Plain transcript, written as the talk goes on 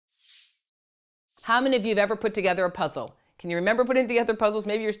How many of you have ever put together a puzzle? Can you remember putting together puzzles?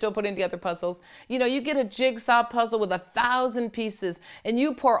 Maybe you're still putting together puzzles. You know, you get a jigsaw puzzle with 1,000 pieces and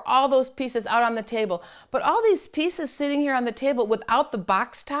you pour all those pieces out on the table. But all these pieces sitting here on the table without the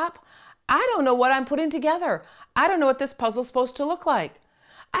box top, I don't know what I'm putting together. I don't know what this puzzle's supposed to look like.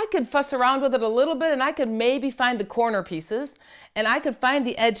 I could fuss around with it a little bit and I could maybe find the corner pieces and I could find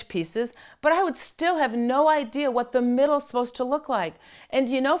the edge pieces, but I would still have no idea what the middle's supposed to look like. And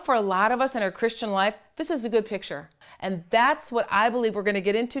you know, for a lot of us in our Christian life, this is a good picture. And that's what I believe we're going to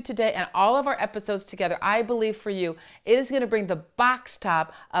get into today and all of our episodes together. I believe for you, it is going to bring the box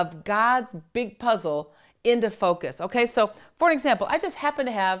top of God's big puzzle into focus. Okay, so for an example, I just happen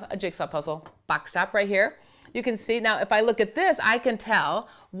to have a jigsaw puzzle box top right here. You can see now, if I look at this, I can tell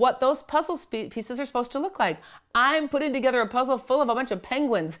what those puzzle pieces are supposed to look like. I'm putting together a puzzle full of a bunch of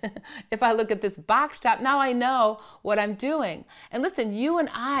penguins. If I look at this box top, now I know what I'm doing. And listen, you and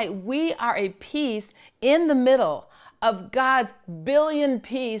I, we are a piece in the middle of God's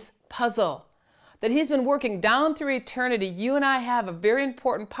billion-piece puzzle that He's been working down through eternity. You and I have a very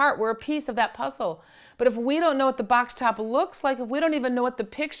important part. We're a piece of that puzzle. But if we don't know what the box top looks like, if we don't even know what the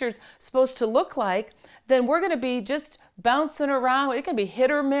picture's supposed to look like, then we're going to be just bouncing around. It can be hit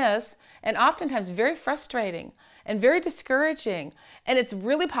or miss, and oftentimes very frustrating and very discouraging. And it's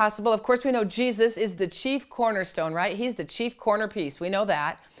really possible, of course, we know Jesus is the chief cornerstone, right? He's the chief corner piece. We know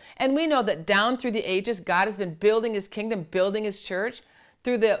that. And we know that down through the ages, God has been building His kingdom, building His church,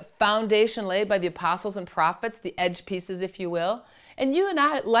 through the foundation laid by the apostles and prophets, the edge pieces, if you will. And you and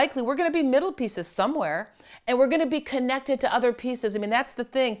I, likely, we're going to be middle pieces somewhere, and we're going to be connected to other pieces. I mean, that's the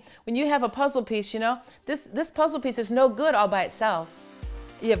thing. When you have a puzzle piece, you know, this puzzle piece is no good all by itself.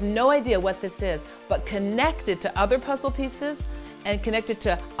 You have no idea what this is, but connected to other puzzle pieces and connected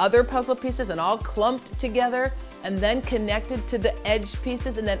to other puzzle pieces and all clumped together, and then connected to the edge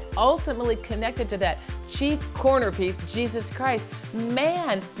pieces, and then ultimately connected to that chief corner piece, Jesus Christ.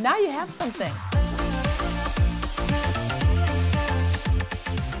 Man, now you have something.